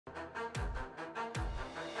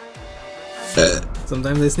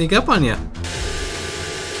Sometimes they sneak up on you.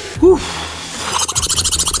 Whew.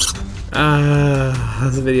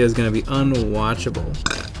 This video is gonna be unwatchable.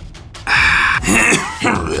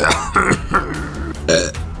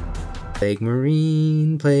 Plague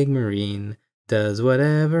Marine, does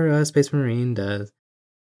whatever a space marine does.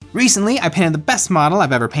 Recently, I painted the best model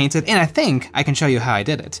I've ever painted, and I think I can show you how I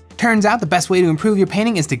did it. Turns out the best way to improve your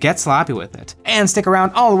painting is to get sloppy with it. And stick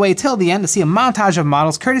around all the way till the end to see a montage of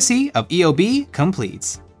models courtesy of EOB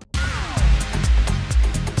Completes.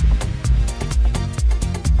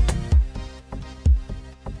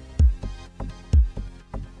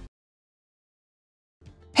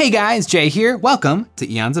 Hey guys, Jay here, welcome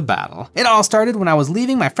to Eons of Battle. It all started when I was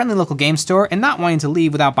leaving my friendly local game store and not wanting to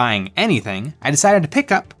leave without buying anything, I decided to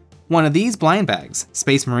pick up one of these blind bags,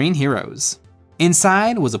 Space Marine Heroes.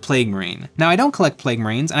 Inside was a Plague Marine. Now I don't collect Plague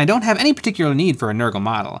Marines and I don't have any particular need for a Nurgle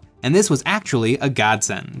model, and this was actually a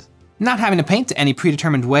godsend. Not having to paint to any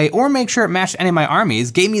predetermined way or make sure it matched any of my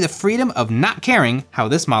armies gave me the freedom of not caring how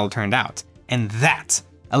this model turned out, and that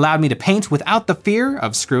allowed me to paint without the fear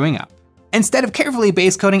of screwing up. Instead of carefully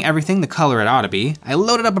base coating everything the color it ought to be, I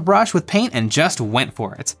loaded up a brush with paint and just went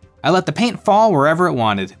for it. I let the paint fall wherever it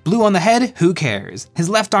wanted. Blue on the head, who cares? His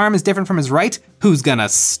left arm is different from his right, who's gonna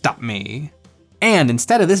stop me? And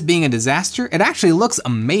instead of this being a disaster, it actually looks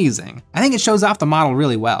amazing. I think it shows off the model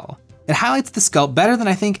really well. It highlights the sculpt better than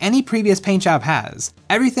I think any previous paint job has.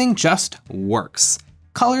 Everything just works.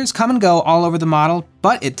 Colors come and go all over the model,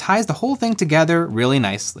 but it ties the whole thing together really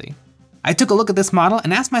nicely. I took a look at this model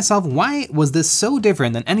and asked myself, why was this so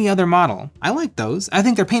different than any other model? I like those, I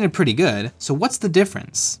think they're painted pretty good, so what's the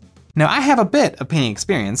difference? Now I have a bit of painting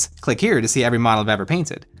experience, click here to see every model I've ever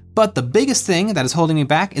painted, but the biggest thing that is holding me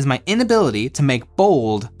back is my inability to make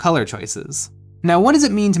bold color choices. Now what does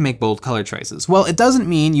it mean to make bold color choices? Well, it doesn't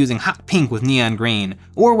mean using hot pink with neon green,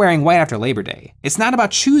 or wearing white after Labor Day. It's not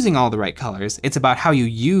about choosing all the right colors, it's about how you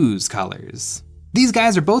use colors. These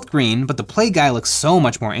guys are both green, but the Plague guy looks so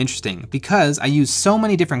much more interesting because I use so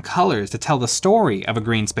many different colors to tell the story of a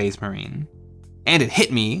green Space Marine. And it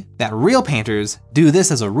hit me that real painters do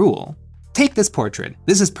this as a rule. Take this portrait.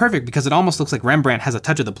 This is perfect because it almost looks like Rembrandt has a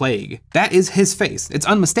touch of the Plague. That is his face. It's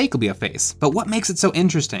unmistakably a face, but what makes it so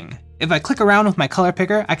interesting? If I click around with my color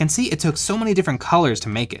picker, I can see it took so many different colors to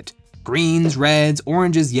make it. Greens, reds,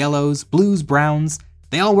 oranges, yellows, blues, browns.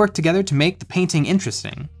 They all work together to make the painting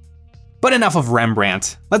interesting. But enough of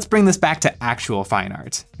Rembrandt. Let's bring this back to actual fine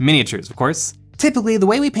art. Miniatures, of course. Typically, the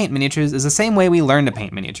way we paint miniatures is the same way we learn to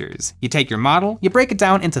paint miniatures. You take your model, you break it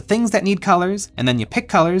down into things that need colors, and then you pick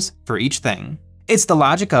colors for each thing. It's the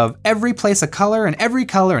logic of every place a color and every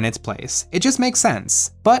color in its place. It just makes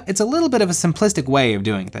sense, but it's a little bit of a simplistic way of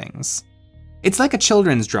doing things. It's like a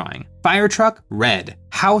children's drawing. Fire truck, red.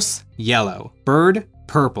 House, yellow. Bird,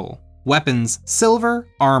 purple. Weapons, silver.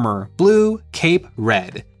 Armor, blue. Cape,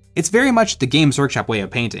 red. It's very much the Games Workshop way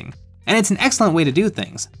of painting, and it's an excellent way to do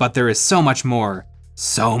things, but there is so much more,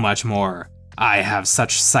 so much more. I have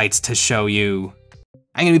such sights to show you.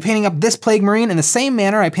 I'm gonna be painting up this Plague Marine in the same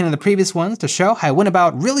manner I painted the previous ones to show how I went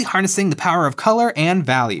about really harnessing the power of color and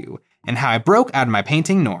value, and how I broke out of my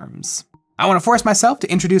painting norms. I wanna force myself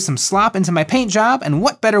to introduce some slop into my paint job, and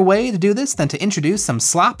what better way to do this than to introduce some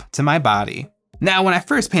slop to my body. Now, when I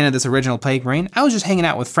first painted this original Plague Marine, I was just hanging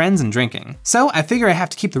out with friends and drinking. So I figure I have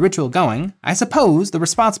to keep the ritual going. I suppose the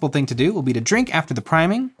responsible thing to do will be to drink after the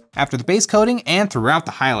priming, after the base coating, and throughout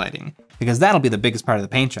the highlighting, because that'll be the biggest part of the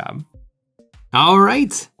paint job. All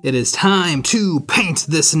right, it is time to paint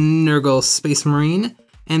this Nurgle Space Marine.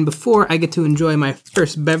 And before I get to enjoy my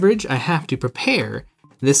first beverage, I have to prepare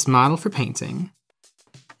this model for painting.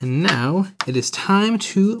 And now it is time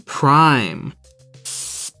to prime.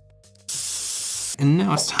 And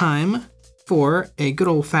now it's time for a good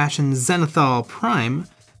old-fashioned Zenithal prime.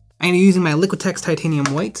 I'm using my Liquitex Titanium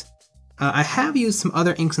White. I have used some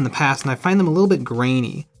other inks in the past and I find them a little bit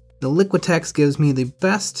grainy. The Liquitex gives me the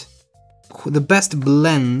best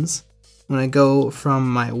blends when I go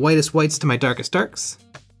from my whitest whites to my darkest darks.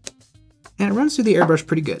 And it runs through the airbrush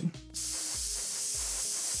pretty good.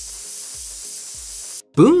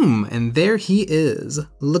 Boom, and there he is.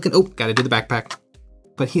 Looking, oh, gotta do the backpack.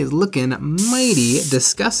 But he is looking mighty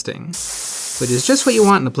disgusting, which is just what you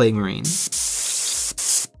want in a Plague Marine.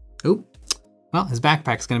 Oh, well, his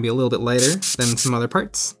backpack's gonna be a little bit lighter than some other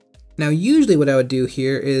parts. Now, usually what I would do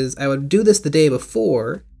here is I would do this the day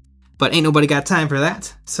before, but ain't nobody got time for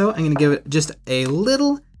that. So I'm gonna give it just a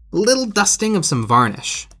little dusting of some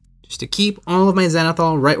varnish, just to keep all of my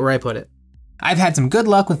Zenithal right where I put it. I've had some good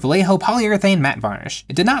luck with Vallejo polyurethane matte varnish.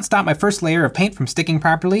 It did not stop my first layer of paint from sticking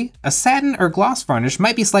properly. A satin or gloss varnish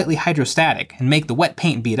might be slightly hydrostatic and make the wet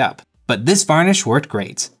paint bead up, but this varnish worked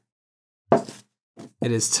great.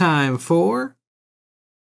 It is time for...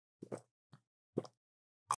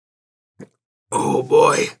 Oh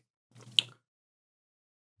boy.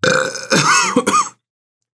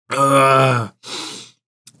 But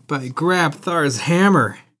I grab Thar's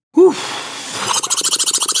hammer. Whew.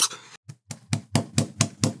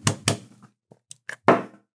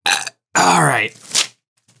 All right.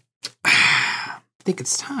 I think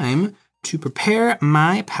it's time to prepare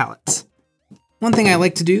my palette. One thing I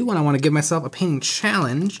like to do when I want to give myself a painting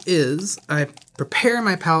challenge is I prepare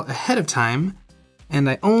my palette ahead of time and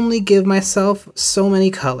I only give myself so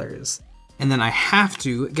many colors. And then I have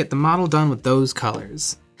to get the model done with those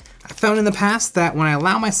colors. I found in the past that when I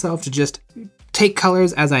allow myself to just take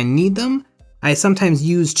colors as I need them, I sometimes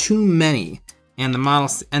use too many and the model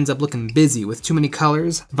ends up looking busy with too many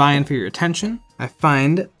colors vying for your attention. I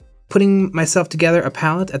find putting myself together a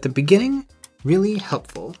palette at the beginning really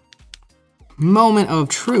helpful. Moment of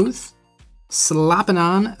truth, slopping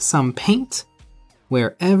on some paint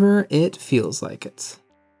wherever it feels like it.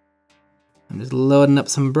 I'm just loading up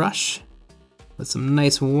some brush with some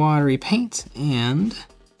nice watery paint and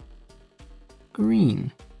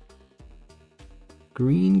green.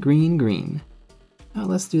 Green, green, green. Now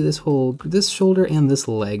let's do this shoulder and this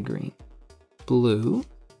leg green. Blue,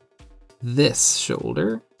 this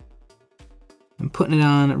shoulder. I'm putting it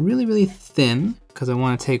on really, really thin because I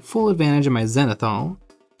want to take full advantage of my zenithal.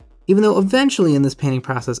 Even though eventually in this painting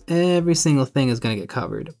process, every single thing is going to get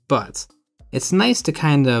covered. But it's nice to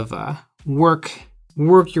kind of work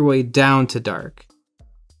your way down to dark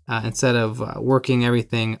instead of working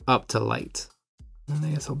everything up to light. And I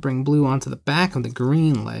guess I'll bring blue onto the back of the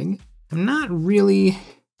green leg. I'm not really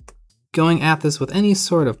going at this with any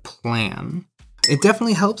sort of plan. It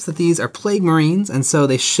definitely helps that these are Plague Marines, and so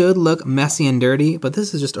they should look messy and dirty, but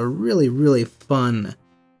this is just a really, really fun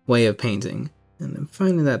way of painting. And I'm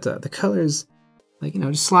finding that the colors, like,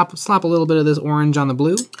 just slap a little bit of this orange on the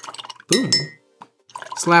blue. Boom.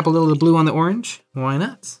 Slap a little of the blue on the orange. Why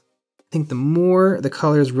not? I think the more the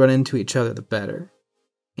colors run into each other, the better.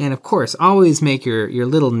 And of course, always make your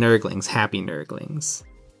little nurglings happy nurglings.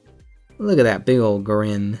 Look at that big old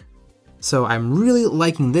grin. So I'm really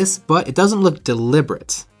liking this, but it doesn't look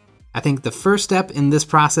deliberate. I think the first step in this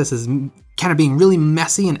process is kind of being really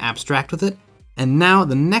messy and abstract with it. And now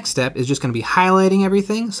the next step is just going to be highlighting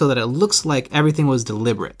everything so that it looks like everything was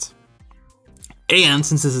deliberate. And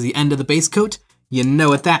since this is the end of the base coat, you know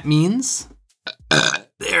what that means.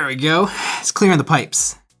 There we go. It's clearing the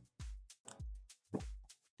pipes.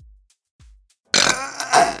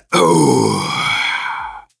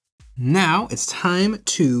 Now it's time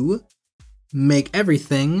to make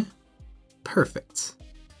everything perfect.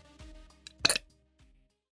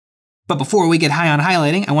 But before we get high on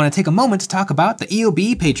highlighting, I want to take a moment to talk about the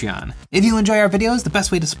EOB Patreon. If you enjoy our videos, the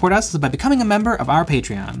best way to support us is by becoming a member of our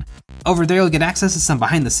Patreon. Over there you'll get access to some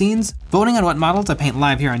behind the scenes, voting on what models I paint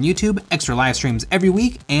live here on YouTube, extra live streams every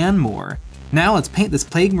week, and more. Now let's paint this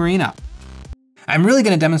Plague Marine up. I'm really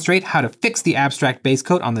going to demonstrate how to fix the abstract base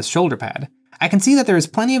coat on this shoulder pad. I can see that there is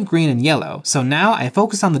plenty of green and yellow, so now I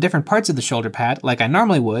focus on the different parts of the shoulder pad like I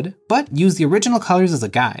normally would, but use the original colors as a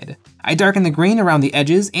guide. I darken the green around the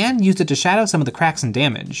edges and used it to shadow some of the cracks and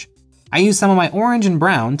damage. I used some of my orange and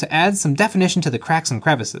brown to add some definition to the cracks and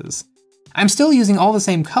crevices. I'm still using all the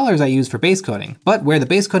same colors I used for base coating, but where the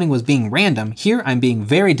base coating was being random, here I'm being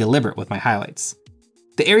very deliberate with my highlights.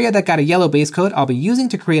 The area that got a yellow base coat I'll be using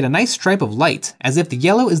to create a nice stripe of light, as if the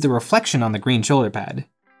yellow is the reflection on the green shoulder pad.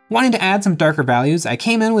 Wanting to add some darker values, I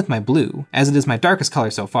came in with my blue, as it is my darkest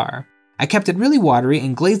color so far. I kept it really watery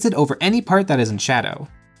and glazed it over any part that is in shadow.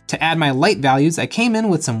 To add my light values, I came in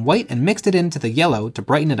with some white and mixed it into the yellow to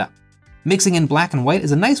brighten it up. Mixing in black and white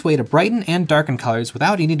is a nice way to brighten and darken colors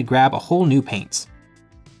without needing to grab a whole new paint.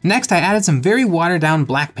 Next, I added some very watered down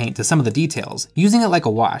black paint to some of the details, using it like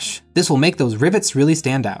a wash. This will make those rivets really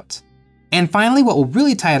stand out. And finally, what will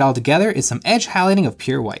really tie it all together is some edge highlighting of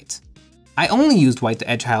pure white. I only used white to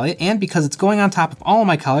edge highlight, and because it's going on top of all of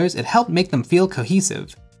my colors, it helped make them feel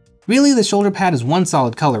cohesive. Really, the shoulder pad is one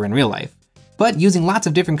solid color in real life, but using lots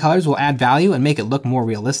of different colors will add value and make it look more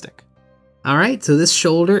realistic. All right, so this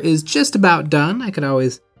shoulder is just about done. I could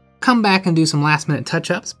always come back and do some last minute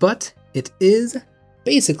touch-ups, but it is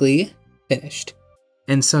basically finished.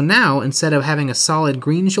 And so now, instead of having a solid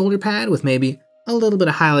green shoulder pad with maybe a little bit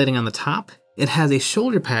of highlighting on the top, it has a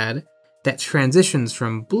shoulder pad that transitions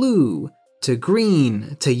from blue to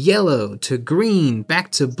green, to yellow, to green, back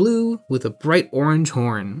to blue with a bright orange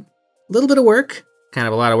horn. A little bit of work, kind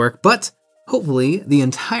of a lot of work, but hopefully the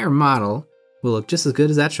entire model will look just as good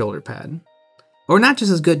as that shoulder pad. Or not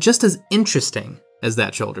just as good, just as interesting. as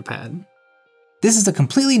that shoulder pad. This is a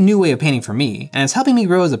completely new way of painting for me, and it's helping me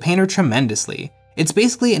grow as a painter tremendously. It's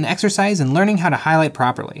basically an exercise in learning how to highlight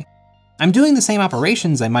properly. I'm doing the same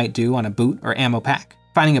operations I might do on a boot or ammo pack,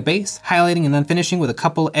 finding a base, highlighting, and then finishing with a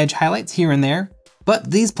couple edge highlights here and there,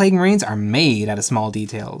 but these Plague Marines are made out of small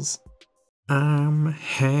details. I'm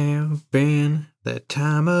having the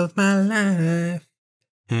time of my life,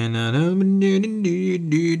 and I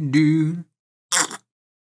do.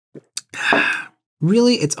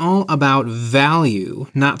 Really, it's all about value,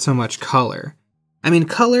 not so much color. I mean,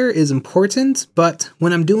 color is important, but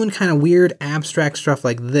when I'm doing kind of weird abstract stuff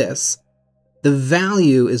like this, the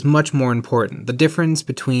value is much more important. The difference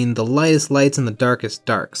between the lightest lights and the darkest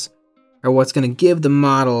darks are what's going to give the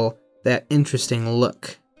model that interesting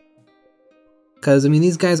look. Because, I mean,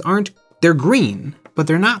 these guys they're green, but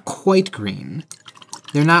they're not quite green.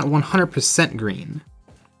 They're not 100% green.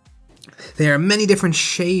 There are many different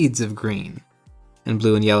shades of green, and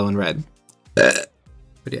blue and yellow and red.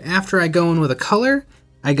 But after I go in with a color,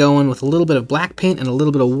 I go in with a little bit of black paint and a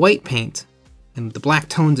little bit of white paint, and the black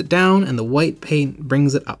tones it down and the white paint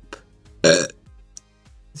brings it up. As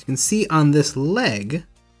you can see on this leg,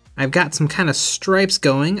 I've got some kind of stripes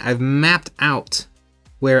going. I've mapped out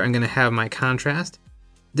where I'm gonna have my contrast.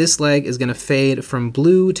 This leg is gonna fade from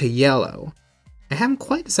blue to yellow. I haven't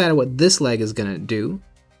quite decided what this leg is gonna do,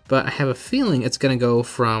 but I have a feeling it's gonna go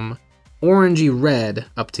from orangey red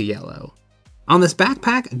up to yellow. On this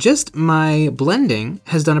backpack, just my blending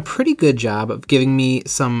has done a pretty good job of giving me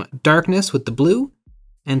some darkness with the blue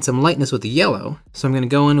and some lightness with the yellow. So I'm gonna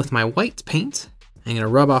go in with my white paint. I'm gonna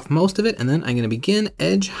rub off most of it, and then I'm gonna begin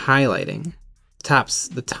edge highlighting.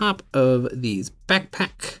 The top of these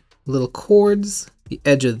backpack little cords, the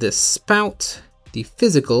edge of this spout, the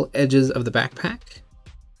physical edges of the backpack,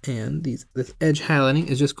 and this edge highlighting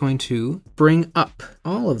is just going to bring up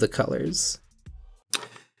all of the colors.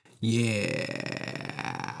 Yeah.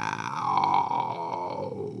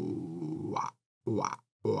 All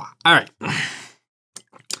right.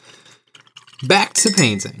 Back to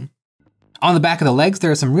painting. On the back of the legs, there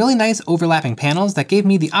are some really nice overlapping panels that gave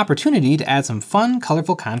me the opportunity to add some fun,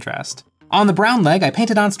 colorful contrast. On the brown leg, I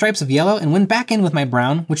painted on stripes of yellow and went back in with my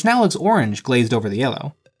brown, which now looks orange glazed over the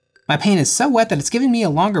yellow. My paint is so wet that it's giving me a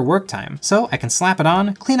longer work time, so I can slap it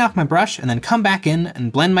on, clean off my brush, and then come back in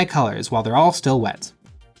and blend my colors while they're all still wet.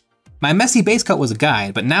 My messy base coat was a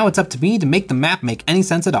guide, but now it's up to me to make the map make any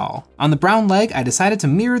sense at all. On the brown leg, I decided to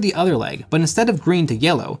mirror the other leg, but instead of green to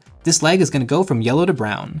yellow, this leg is gonna go from yellow to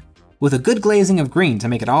brown, with a good glazing of green to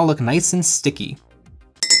make it all look nice and sticky.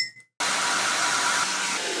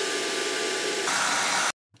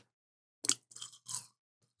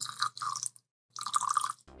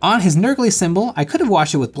 On his Nurgly symbol, I could have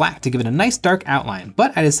washed it with black to give it a nice dark outline,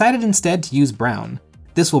 but I decided instead to use brown.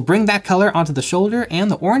 This will bring that color onto the shoulder, and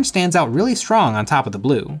the orange stands out really strong on top of the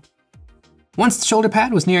blue. Once the shoulder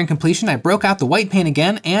pad was nearing completion, I broke out the white paint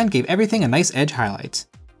again and gave everything a nice edge highlight.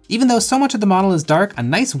 Even though so much of the model is dark, a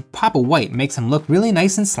nice pop of white makes him look really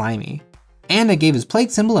nice and slimy. And I gave his plague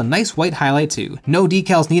symbol a nice white highlight too. No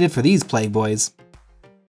decals needed for these plague boys.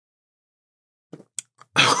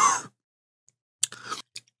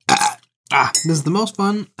 This is the most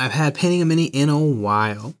fun I've had painting a mini in a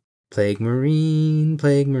while. Plague Marine,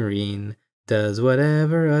 does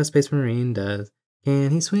whatever a Space Marine does.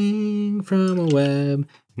 Can he swing from a web?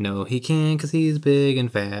 No, he can't, 'cause he's big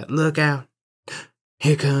and fat. Look out,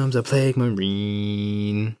 here comes a Plague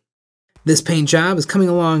Marine. This paint job is coming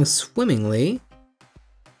along swimmingly.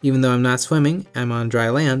 Even though I'm not swimming, I'm on dry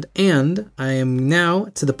land, and I am now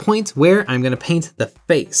to the point where I'm gonna paint the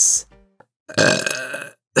face.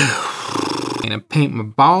 I'm gonna paint my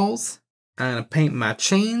balls, I'm gonna paint my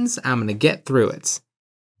chains, I'm gonna get through it.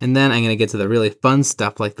 And then I'm gonna get to the really fun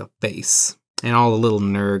stuff like the face and all the little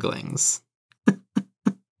nurglings.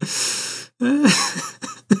 This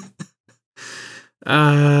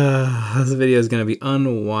video is gonna be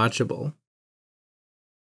unwatchable.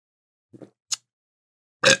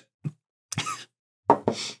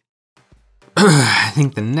 I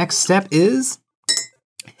think the next step is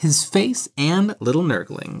his face and little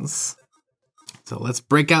nurglings. So let's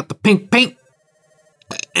break out the pink paint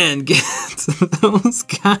and get those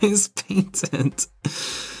guys painted.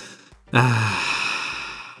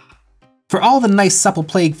 For all the nice supple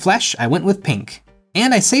plague flesh, I went with pink.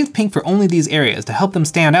 And I saved pink for only these areas to help them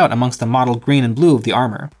stand out amongst the mottled green and blue of the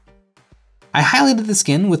armor. I highlighted the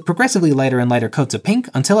skin with progressively lighter and lighter coats of pink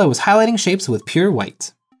until I was highlighting shapes with pure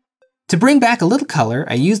white. To bring back a little color,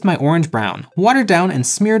 I used my orange-brown, watered down and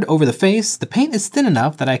smeared over the face. The paint is thin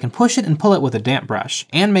enough that I can push it and pull it with a damp brush,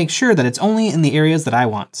 and make sure that it's only in the areas that I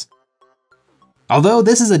want. Although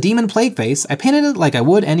this is a demon plague face, I painted it like I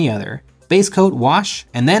would any other. Base coat, wash,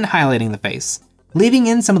 and then highlighting the face, leaving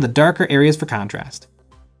in some of the darker areas for contrast.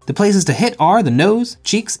 The places to hit are the nose,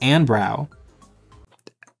 cheeks, and brow.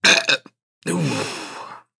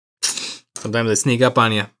 Sometimes they sneak up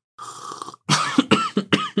on you.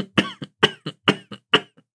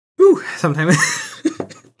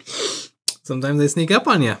 Sometimes they sneak up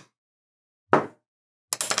on you.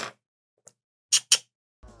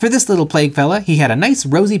 For this little plague fella, he had a nice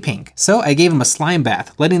rosy pink, so I gave him a slime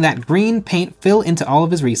bath, letting that green paint fill into all of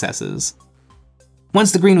his recesses.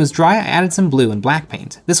 Once the green was dry, I added some blue and black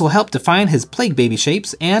paint. This will help define his plague baby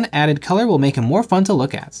shapes, and added color will make him more fun to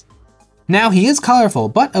look at. Now he is colorful,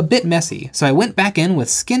 but a bit messy, so I went back in with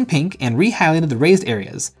skin pink and re-highlighted the raised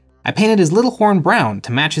areas. I painted his little horn brown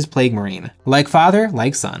to match his plague marine. Like father,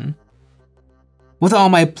 like son. With all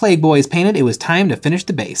my plague boys painted, it was time to finish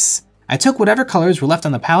the base. I took whatever colors were left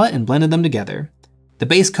on the palette and blended them together. The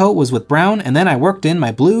base coat was with brown, and then I worked in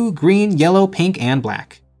my blue, green, yellow, pink, and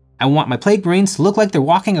black. I want my plague marines to look like they're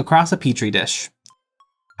walking across a petri dish.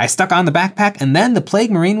 I stuck on the backpack, and then the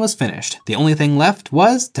plague marine was finished. The only thing left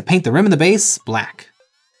was to paint the rim of the base black.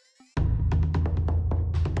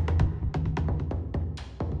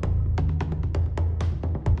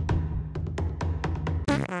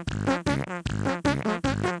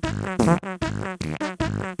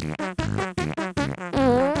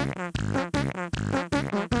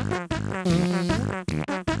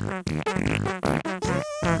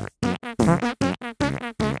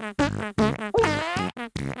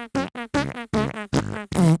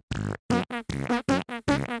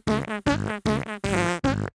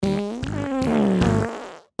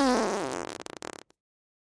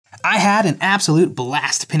 I had an absolute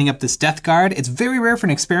blast pinning up this death guard. It's very rare for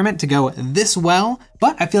an experiment to go this well,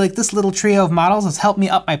 but I feel like this little trio of models has helped me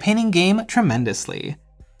up my painting game tremendously.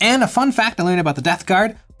 And a fun fact I learned about the death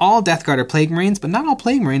guard, all death guard are plague marines, but not all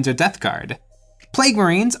plague marines are death guard. Plague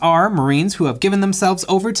marines are marines who have given themselves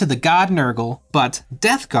over to the god Nurgle, but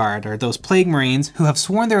death guard are those plague marines who have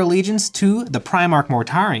sworn their allegiance to the Primarch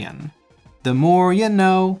Mortarion. The more you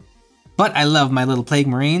know. But I love my little plague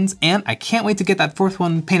marines, and I can't wait to get that fourth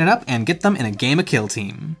one painted up and get them in a game of kill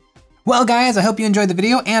team. Well guys, I hope you enjoyed the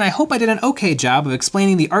video, and I hope I did an okay job of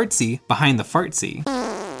explaining the artsy behind the fartsy.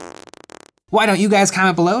 Why don't you guys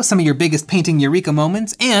comment below some of your biggest painting eureka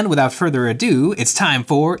moments, and without further ado, it's time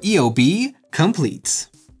for EOB Complete.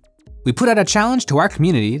 We put out a challenge to our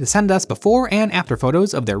community to send us before and after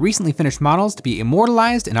photos of their recently finished models to be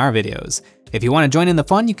immortalized in our videos. If you want to join in the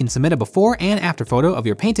fun, you can submit a before and after photo of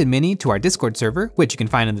your painted mini to our Discord server, which you can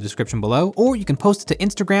find in the description below, or you can post it to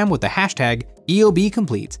Instagram with the hashtag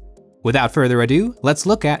EOBComplete. Without further ado, let's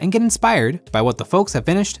look at and get inspired by what the folks have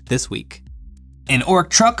finished this week. An Orc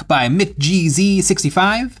Truck by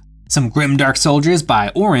MickGZ65, some Grimdark Soldiers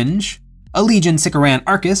by Orange, a Legion Sicaran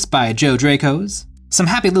Arcus by Joe Dracos, some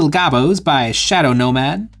Happy Little Gabos by Shadow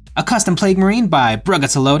Nomad, a Custom Plague Marine by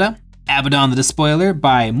Brugatalota, Abaddon the Despoiler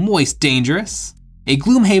by Moist Dangerous, a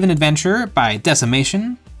Gloomhaven Adventurer by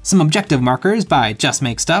Decimation, some Objective Markers by Just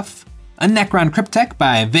Make Stuff, a Necron Cryptek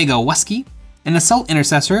by Vega Wusky, an Assault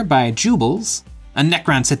Intercessor by Jubles, a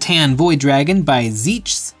Necron Satan Void Dragon by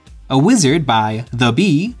Zeechs, a Wizard by The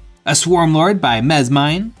Bee, a Swarmlord by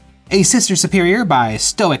Mesmine, a Sister Superior by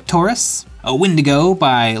Stoic Taurus, a Wendigo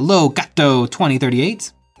by Lo Gato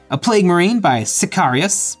 2038, a Plague Marine by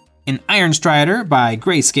Sicarius, an Iron Strider by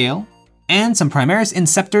Grayscale, and some Primaris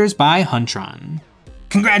Inceptors by Huntron.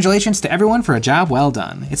 Congratulations to everyone for a job well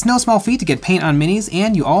done. It's no small feat to get paint on minis,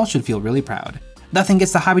 and you all should feel really proud. Nothing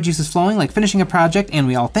gets the hobby juices flowing like finishing a project, and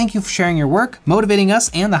we all thank you for sharing your work, motivating us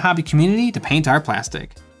and the hobby community to paint our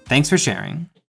plastic. Thanks for sharing.